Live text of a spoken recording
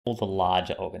all the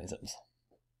larger organisms.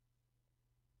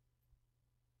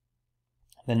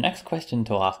 The next question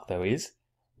to ask though is,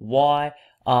 why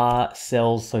are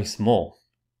cells so small?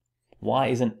 Why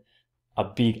isn't a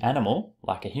big animal,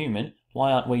 like a human,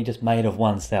 why aren't we just made of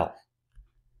one cell?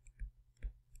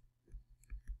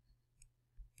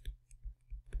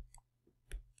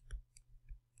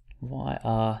 Why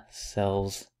are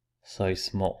cells so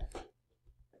small?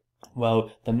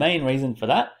 Well, the main reason for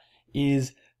that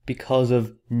is because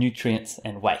of nutrients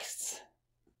and wastes.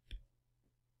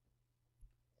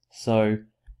 So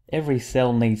every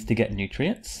cell needs to get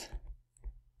nutrients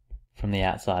from the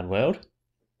outside world,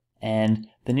 and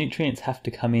the nutrients have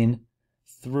to come in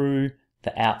through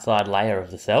the outside layer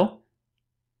of the cell,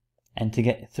 and to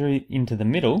get through into the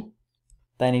middle,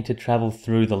 they need to travel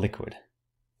through the liquid,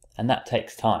 and that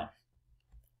takes time.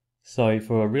 So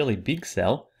for a really big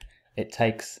cell, it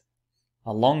takes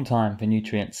a long time for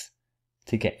nutrients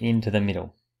to get into the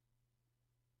middle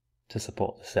to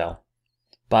support the cell.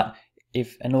 But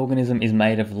if an organism is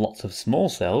made of lots of small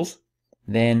cells,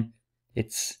 then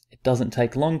it doesn't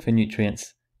take long for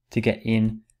nutrients to get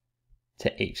in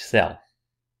to each cell,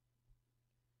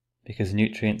 because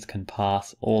nutrients can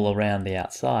pass all around the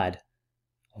outside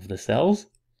of the cells,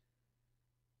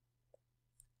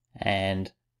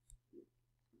 and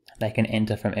they can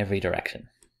enter from every direction.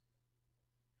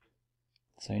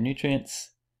 So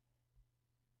nutrients,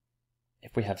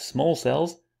 if we have small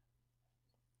cells,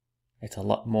 it's a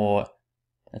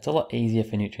lot easier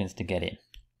for nutrients to get in.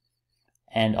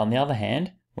 And on the other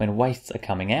hand, when wastes are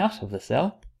coming out of the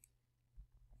cell,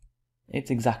 it's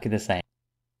exactly the same.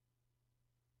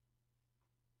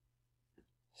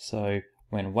 So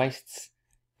when wastes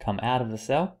come out of the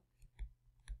cell,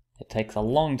 it takes a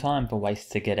long time for wastes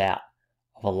to get out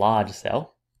of a large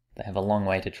cell. They have a long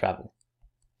way to travel.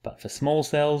 But for small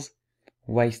cells,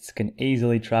 wastes can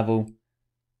easily travel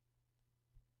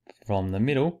from the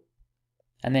middle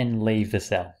and then leave the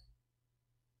cell.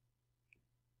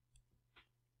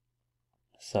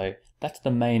 So that's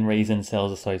the main reason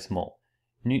cells are so small.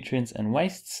 Nutrients and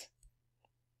wastes,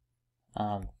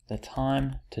 the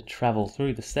time to travel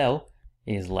through the cell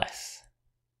is less.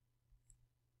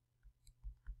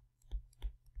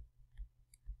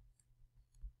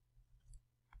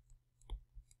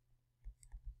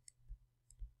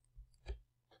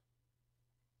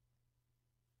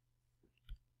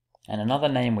 And another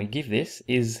name we give this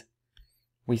is,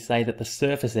 we say that the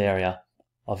surface area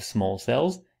of small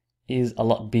cells is a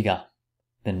lot bigger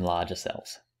than larger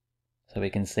cells. So we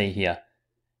can see here,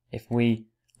 if we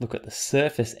look at the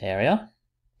surface area,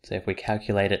 so if we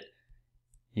calculate it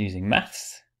using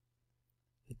maths,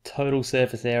 the total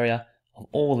surface area of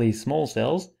all these small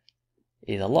cells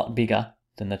is a lot bigger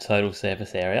than the total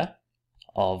surface area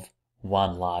of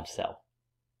one large cell.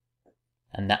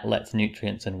 And that lets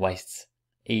nutrients and wastes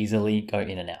easily go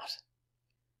in and out.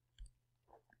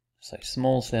 So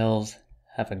small cells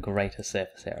have a greater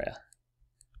surface area.